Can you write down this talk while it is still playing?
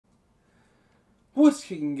What's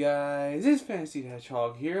kicking, guys? It's Fantasy the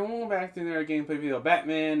Hedgehog here, and we're back to another gameplay video of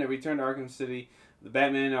Batman, The Return to Arkham City, the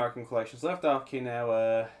Batman and Arkham Collections. Left off, okay,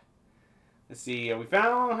 now, let's see, we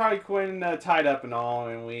found Harley Quinn tied up and all,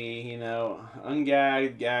 and we,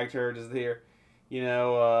 gagged her, just here,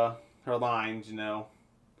 her lines, and,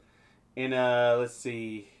 let's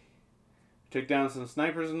see, took down some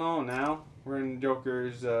snipers and all, and now we're in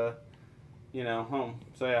Joker's, home,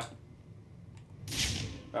 so yeah.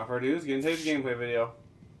 Without further ado, let's get into the gameplay video.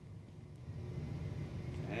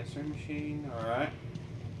 Answering machine, alright.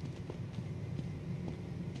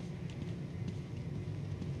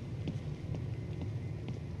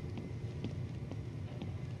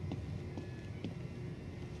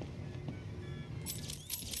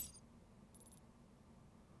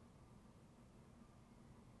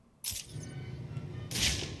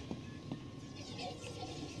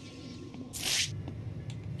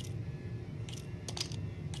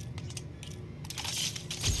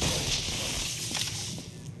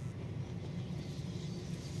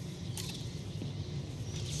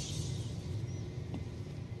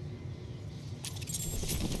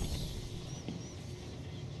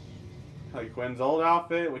 Harley Quinn's old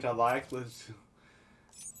outfit, which I liked, looks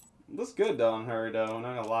good though on her though,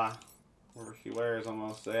 not gonna lie. Whatever she wears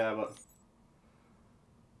almost, yeah, but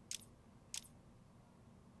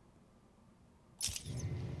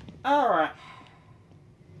alright.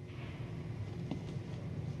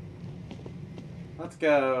 Let's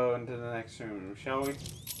go into the next room, shall we?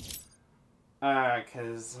 Alright,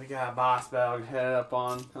 cause we got a boss battle head up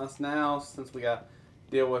on us now, since we got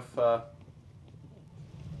to deal with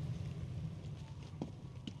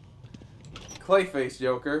Clayface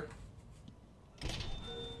Joker.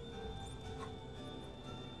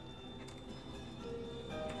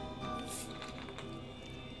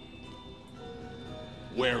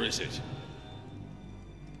 Where is it?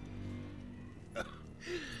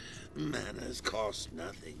 Manners cost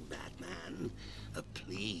nothing, Batman. A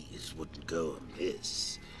please wouldn't go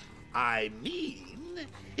amiss. I mean,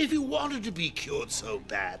 if you wanted to be cured so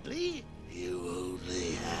badly, you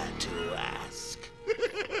only had to ask.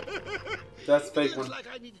 That's fake one. Feels like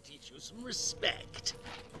I need to teach you some respect.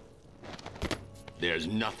 There's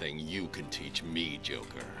nothing you can teach me,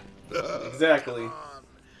 Joker. Exactly. Come on.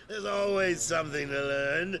 There's always something to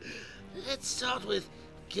learn. Let's start with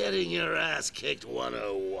getting your ass kicked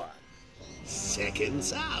 101.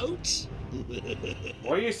 Seconds out.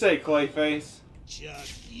 What do you say, Clayface?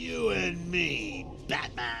 Just you and me,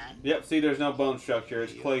 Batman. Yep, see, there's no bone structure.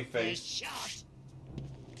 It's Clayface. Shot.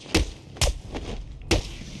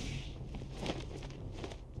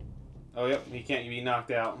 Oh, yep, he can't be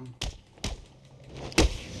knocked out.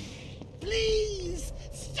 Please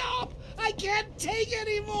stop! I can't take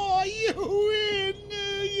anymore. You win.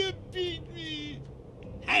 You beat me.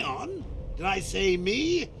 Hang on. Did I say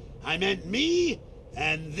me? I meant me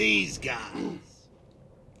and these guys.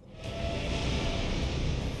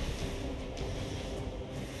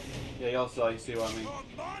 Yeah, you also see what I mean.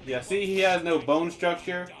 Yeah, see, he has no bone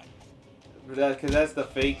structure. Because that's the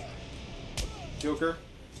fake Joker.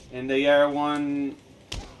 And the Yara one,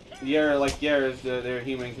 Yara's, they're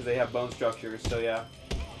human because they have bone structures, so yeah.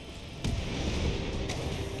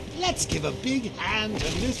 Let's give a big hand to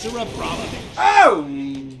Mr. Abramovich. Oh!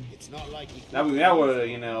 It's not like he That would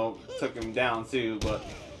have, took him down too, but,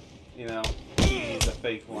 he's a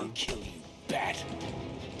fake one. kill you, bat.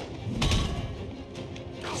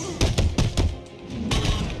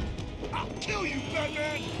 I'll kill you,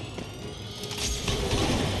 Batman!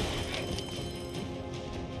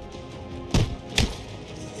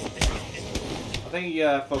 I think he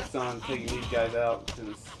focused on taking these guys out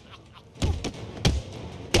since.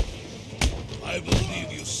 I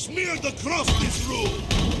believe you smeared across this room!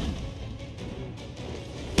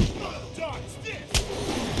 Dodge this!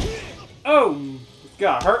 Oh! This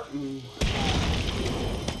got hurt. I'm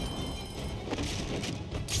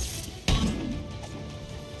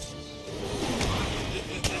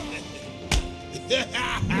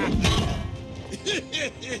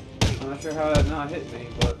not sure how that not hit me,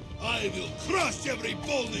 but. I will crush every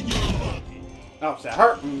bone in your body! Oh, that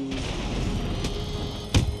hurt.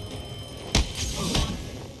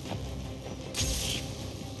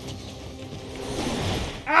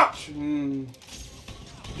 Ouch!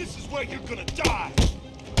 This is where you're gonna die!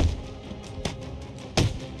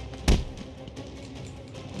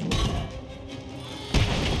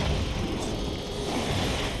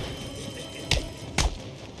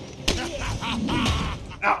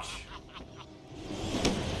 Ouch!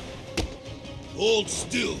 Hold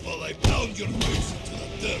still while I pound your face into the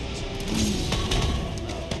dirt.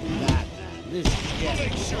 Batman, this is getting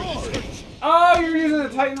Make sure this hurts. Oh, you're using the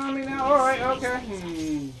Titan on me now? Alright. Alright,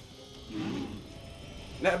 okay.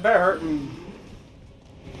 That better hurt.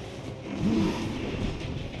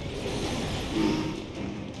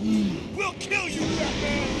 We'll kill you,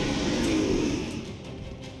 Batman!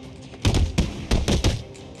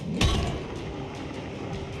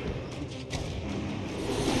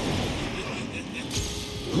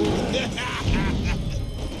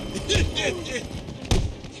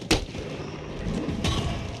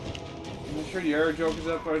 I'm sure the other Joker's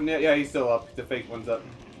up. Or, yeah, he's still up. The fake one's up.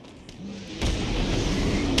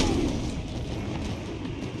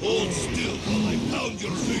 Hold still while I pound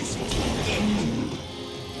your face into the dirt.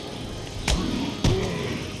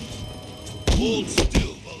 Hold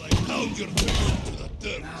still while I pound your face into the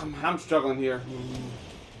dirt. I'm struggling here.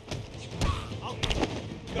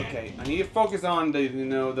 Okay, I need to focus on the, you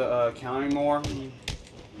know, the counting more.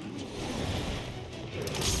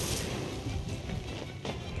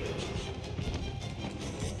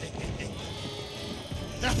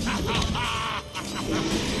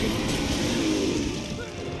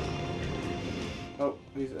 Oh,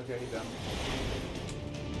 he's okay. He's down.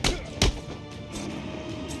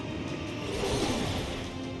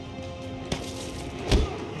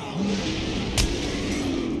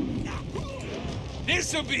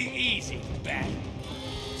 This'll be easy, Bat.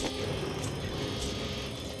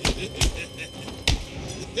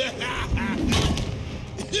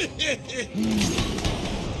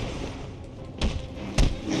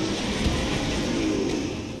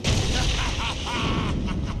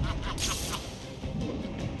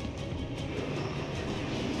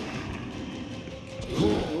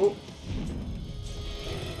 Oh.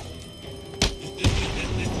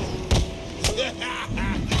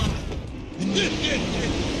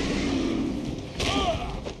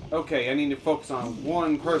 Okay, I need to focus on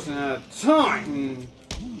one person at a time.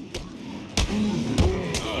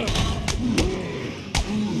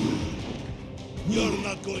 You're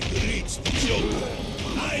not going to reach the Joker.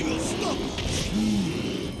 I will stop.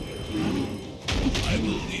 I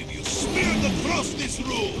will leave you smeared across this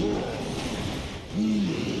room.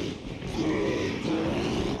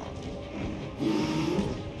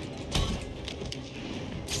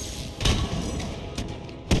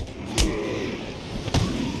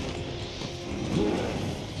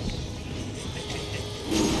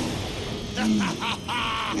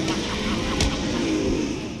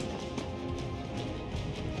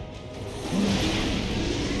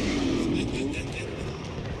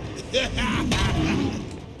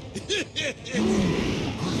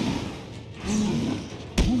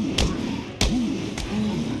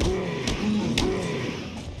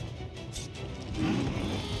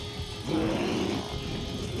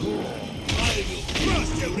 I will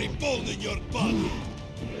crush every bone in your body.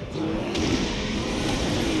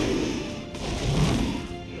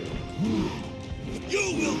 You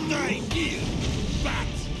will die here, Bat.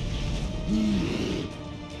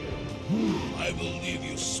 I will leave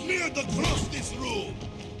you smeared across this room.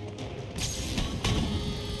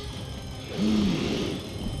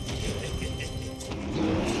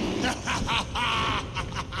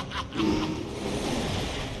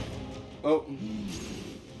 Oh.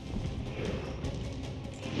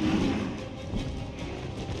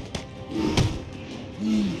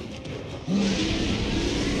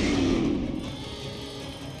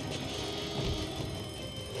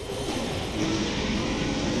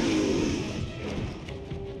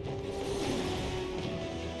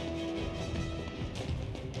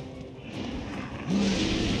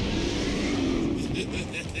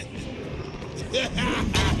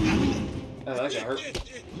 Oh, that got hurt.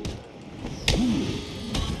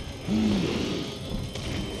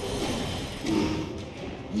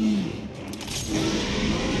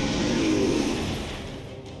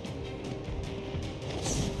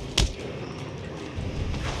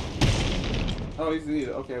 Oh, he's needed.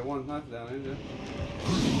 Okay, one knife down. Is it?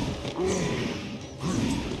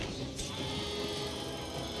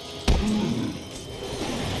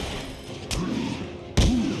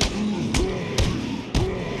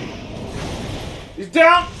 He's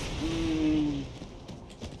down!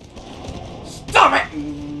 Stop it!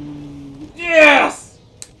 Yes!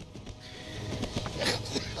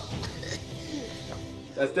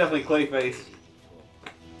 That's definitely Clayface.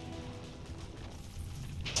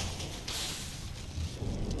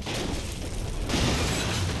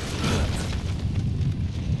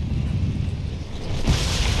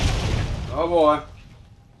 Oh boy.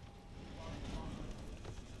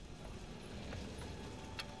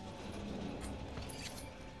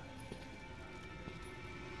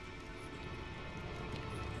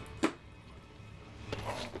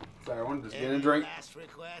 Sorry, I wanted to just get a drink. Last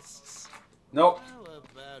requests? Nope. How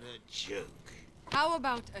about a joke? How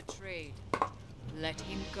about a trade? Let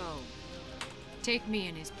him go. Take me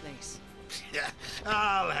in his place.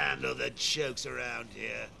 I'll handle the jokes around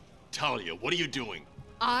here. Talia, what are you doing?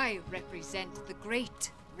 I represent the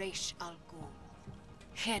great Ra's al Ghul,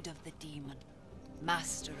 head of the demon,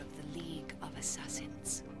 master of the League of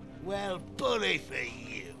Assassins. Well, bully for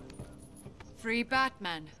you. Free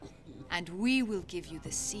Batman, and we will give you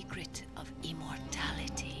the secret of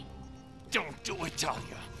immortality. Don't do it,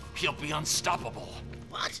 Talia. He'll be unstoppable.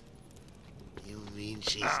 What? You mean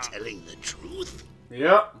she's telling the truth?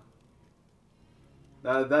 Yep.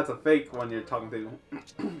 That's a fake one you're talking to.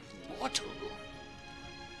 Mortal?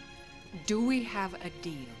 Do we have a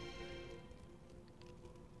deal?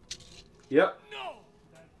 Yep.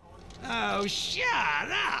 Oh,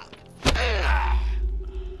 shut up!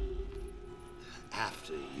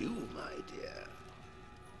 After you, my dear.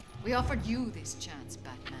 We offered you this chance,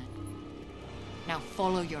 Batman. Now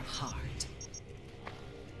follow your heart.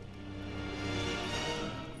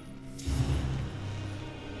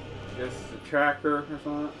 Guess it's a tracker or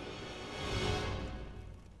something.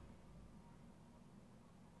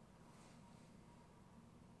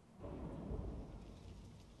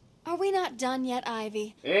 Are we not done yet,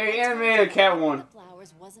 Ivy? Hey, animated Catwoman. The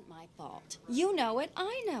flowers wasn't my fault. You know it,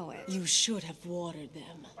 I know it. You should have watered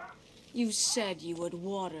them. You said you would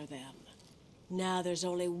water them. Now there's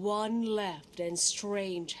only one left, and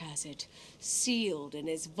Strange has it, sealed in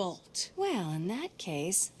his vault. Well, in that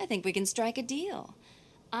case, I think we can strike a deal.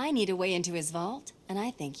 I need a way into his vault, and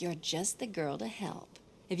I think you're just the girl to help.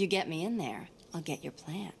 If you get me in there, I'll get your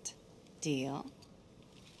plant. Deal?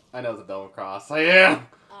 I know it's a double cross. I am.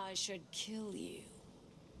 I should kill you.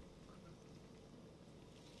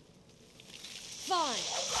 Fine.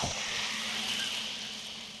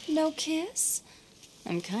 No kiss?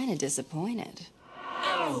 I'm kind of disappointed.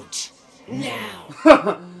 Out! Now!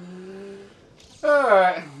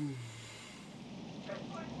 Alright.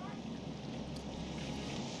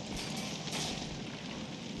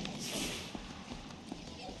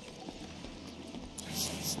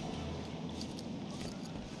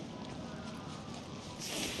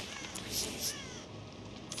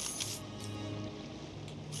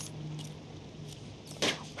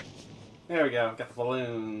 There we go, got the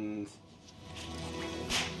balloons.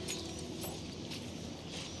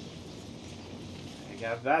 I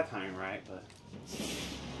got that time right, but...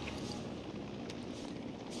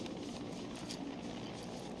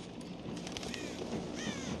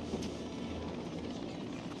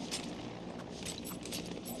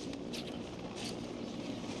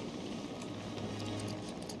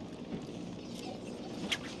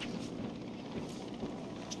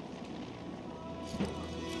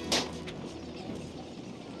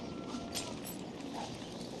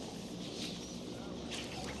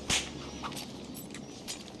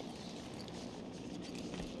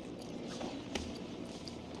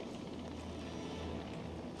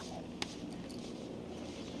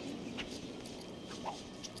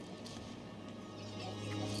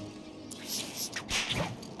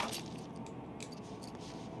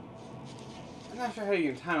 I'm not sure how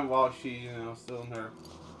you can time it while she's, you know, still in her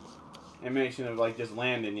animation of, like, just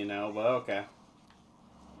landing, you know, but okay.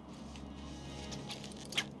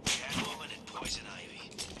 Catwoman and Poison Ivy.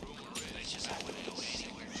 Rumor is I wouldn't go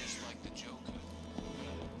anywhere just like the Joker.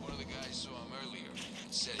 One of the guys saw him earlier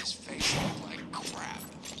and said his face looked like crap.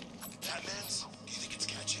 Batman's? You think it's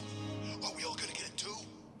catching? Are we all gonna get it too?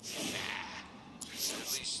 Nah.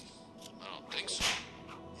 At least, I don't think so.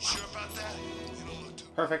 You sure about that? You don't look too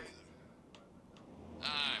Perfect.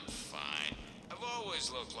 I'm fine. I've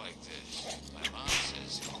always looked like this. My mom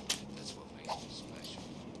says that's what makes me special.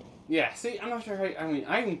 Yeah, see, I'm not sure how, I mean,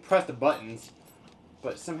 I can press the buttons,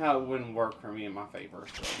 but somehow it wouldn't work for me in my favor,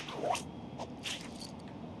 so.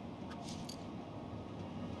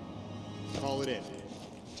 Call it in.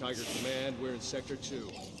 Tiger Command, we're in Sector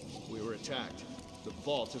 2. We were attacked. The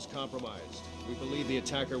vault is compromised. We believe the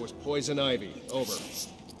attacker was Poison Ivy. Over.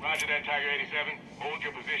 Roger that, Tiger 87. Hold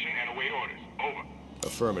your position and await orders. Over.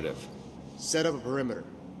 Affirmative. Set up a perimeter.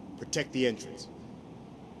 Protect the entrance.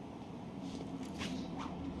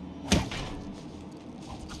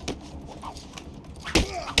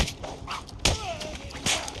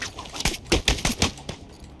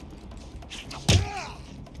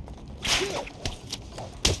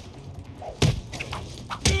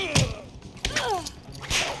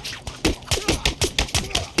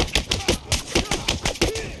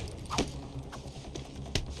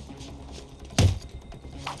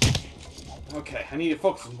 Okay, I need to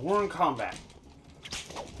focus more on combat.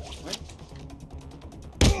 What?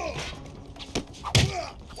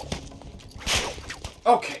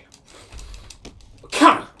 Okay.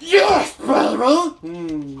 Counter! Yes, baby! huh?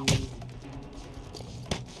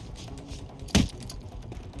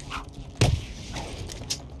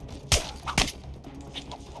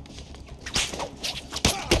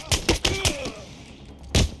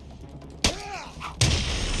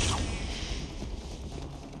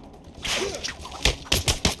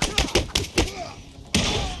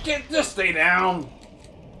 Get this thing down!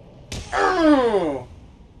 Oh!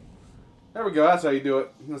 There we go, that's how you do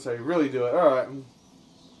it. That's how you really do it. Alright.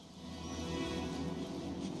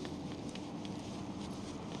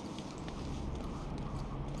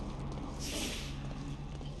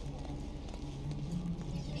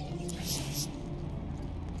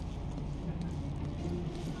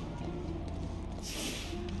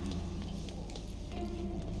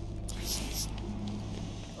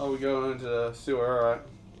 Oh, we go into the sewer, alright.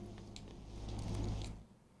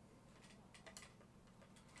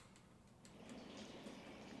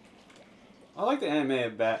 I like the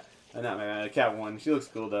animated Catwoman. She looks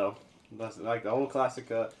cool though. That's like the whole classic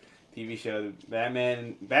TV show,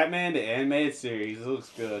 Batman, the animated series. It looks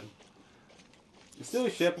good. You still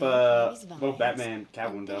ship both Batman and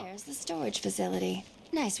Catwoman though. There's the storage facility.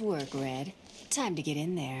 Nice work, Red. Time to get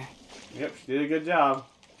in there. Yep, she did a good job.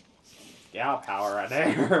 Gal power right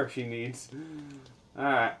there. She needs. All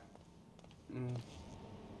right.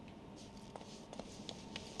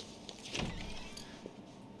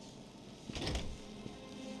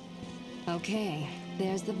 Okay,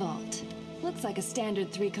 there's the vault. Looks like a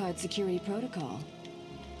standard 3-card security protocol.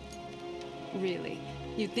 Really?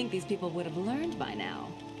 You'd think these people would have learned by now.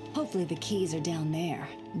 Hopefully the keys are down there,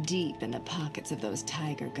 deep in the pockets of those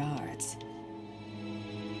tiger guards.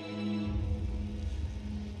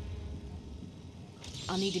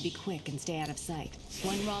 I'll need to be quick and stay out of sight.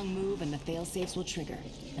 One wrong move and the fail-safes will trigger,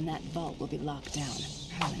 and that vault will be locked down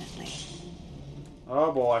permanently.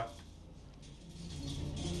 Oh boy.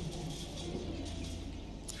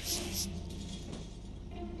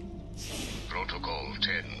 Protocol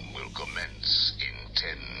 10 will commence in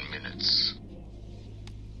 10 minutes.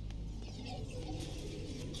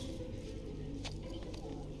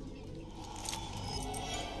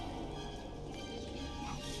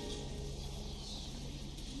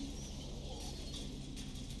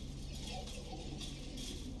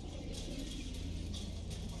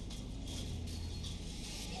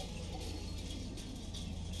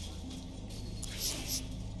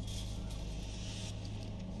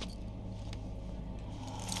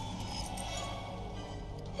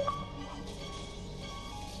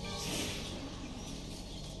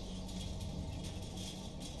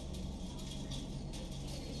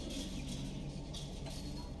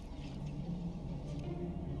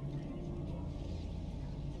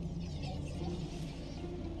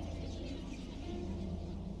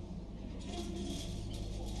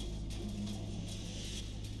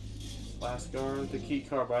 Last guard, the key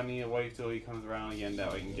card, but I need to wait till he comes around again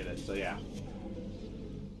that way I can get it. So yeah.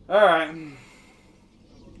 Alright.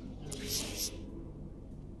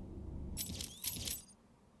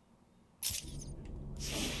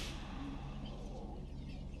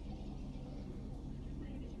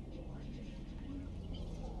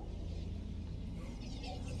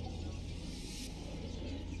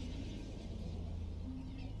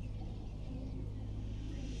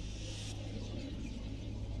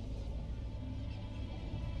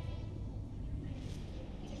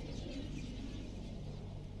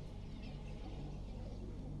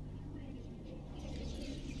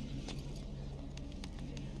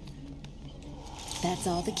 That's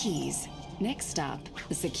all the keys. Next stop,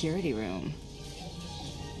 the security room.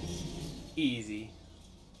 Easy.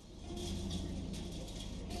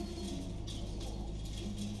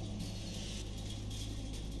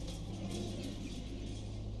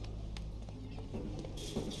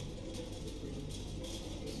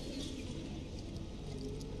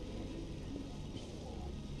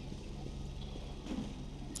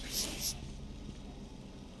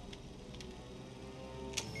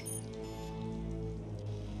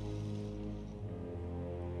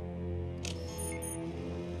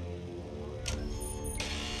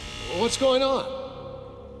 What's going on?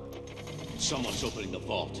 Someone's opening the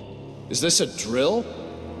vault. Is this a drill?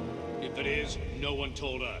 If it is, no one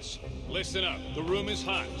told us. Listen up. The room is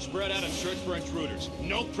hot. Spread out and search for intruders.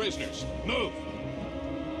 No prisoners. Move!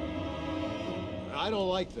 I don't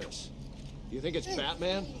like this. You think it's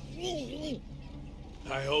Batman?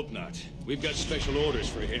 I hope not. We've got special orders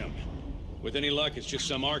for him. With any luck, it's just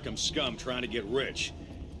some Arkham scum trying to get rich.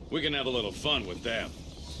 We can have a little fun with them.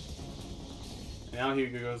 Now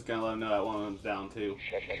Hugo's gonna let him know that one of them's down too.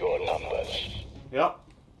 Check your numbers. Yep.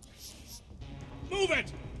 Move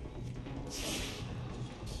it!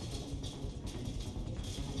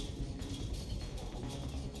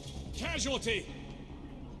 casualty!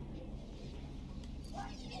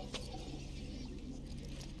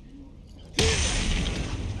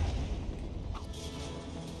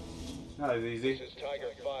 That was easy. This is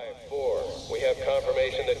Tiger 5-4. We have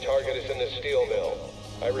confirmation that target is in the steel mill.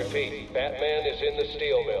 I repeat, Batman is in the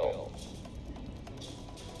steel mill.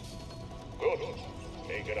 Good.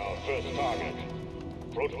 Make it our first target.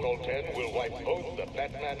 Protocol 10 will wipe both the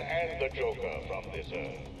Batman and the Joker from this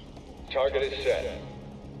Earth. Target is set.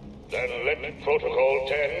 Then let Protocol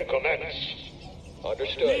 10 commence.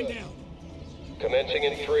 Understood. Man down. Commencing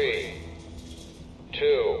in 3,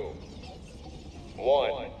 2,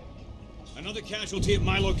 1. Another casualty at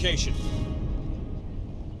my location.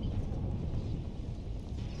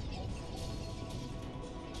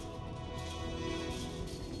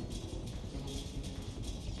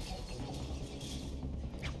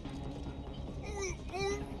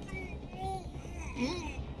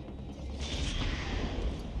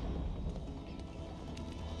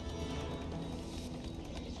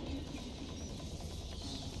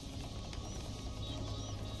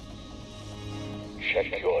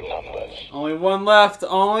 Check your numbers. Only one left.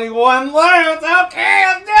 Only one left. Okay,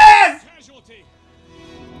 I'm dead. Casualty.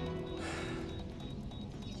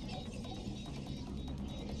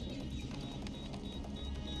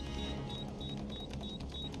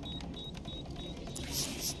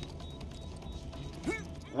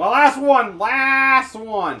 Well, last one. Last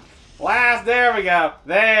one. Last. There we go.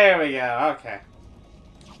 There we go. Okay.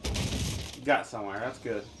 Got somewhere. That's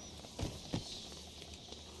good.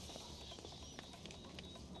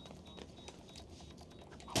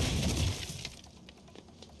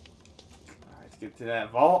 Get to that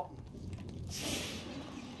vault.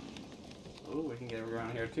 Oh, we can get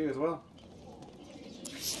around here too as well.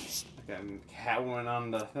 Got Catwoman on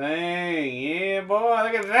the thing. Yeah, boy,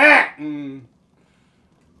 look at that.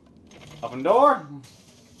 Open door.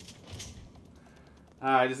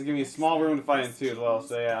 Alright, just to give me a small room to fight in too as well,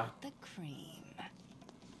 so yeah. The cream.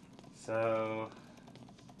 So...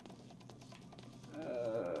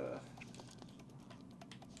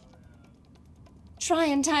 Try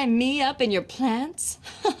and tie me up in your plants?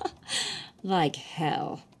 Like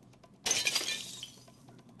hell.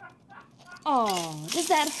 Oh, does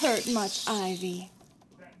that hurt much, Ivy?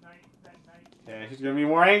 Yeah, she's gonna be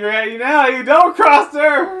more angry at you now. You double crossed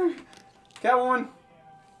her! Catwoman.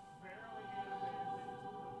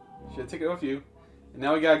 Should've taken it with you. And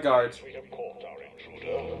now we got guards. We have caught our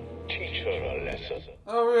intruder. Teach her a lesson.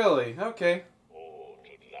 Oh, really? Okay. Oh,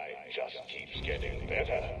 tonight just keeps getting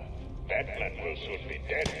better. Batman will soon be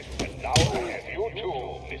dead, and now I have you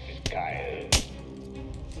too, Miss Kyle.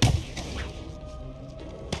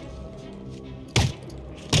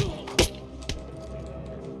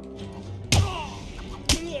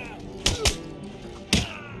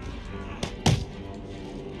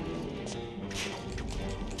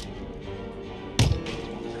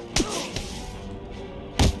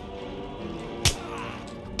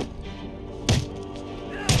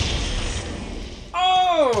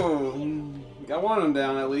 Got one of them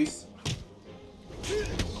down at least.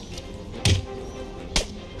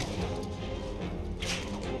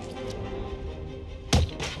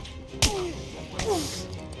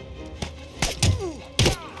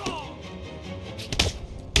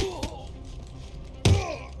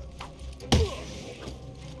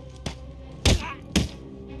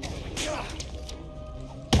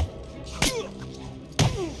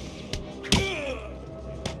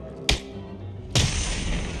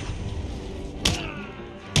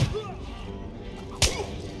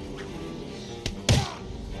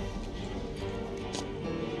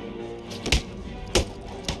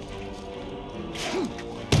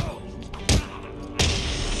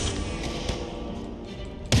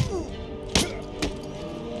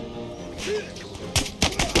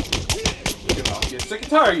 Get sick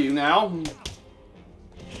and tired of you now.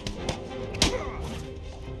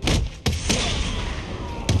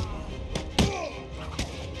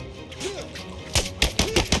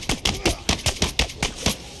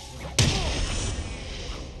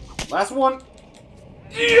 Last one.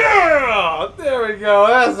 Yeah! There we go.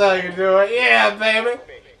 That's how you do it. Yeah, baby.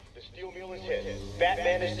 The steel mill is hit.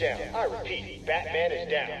 Batman is down. I repeat, Batman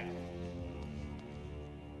is down.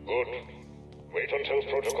 Good. Wait until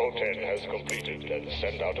Protocol 10 has completed and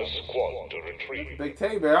send out a squad to retrieve. Big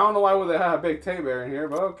teddy bear. I don't know why would they have a big teddy bear in here,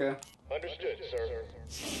 but okay. Understood, sir.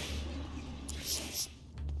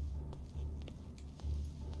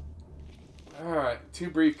 Alright, 2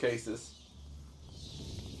 briefcases.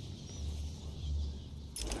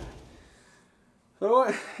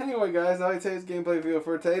 So anyway, guys, I'll tell you this gameplay video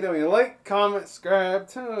for today. Don't forget to like, comment, subscribe,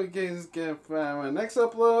 turn on notifications, get my next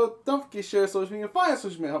upload. Don't forget to share social media, find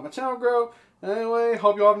social media, help my channel grow. Anyway,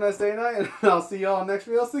 hope you all have a nice day and night, and I'll see y'all next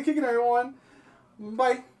video. Stay kicking, everyone.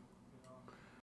 Bye.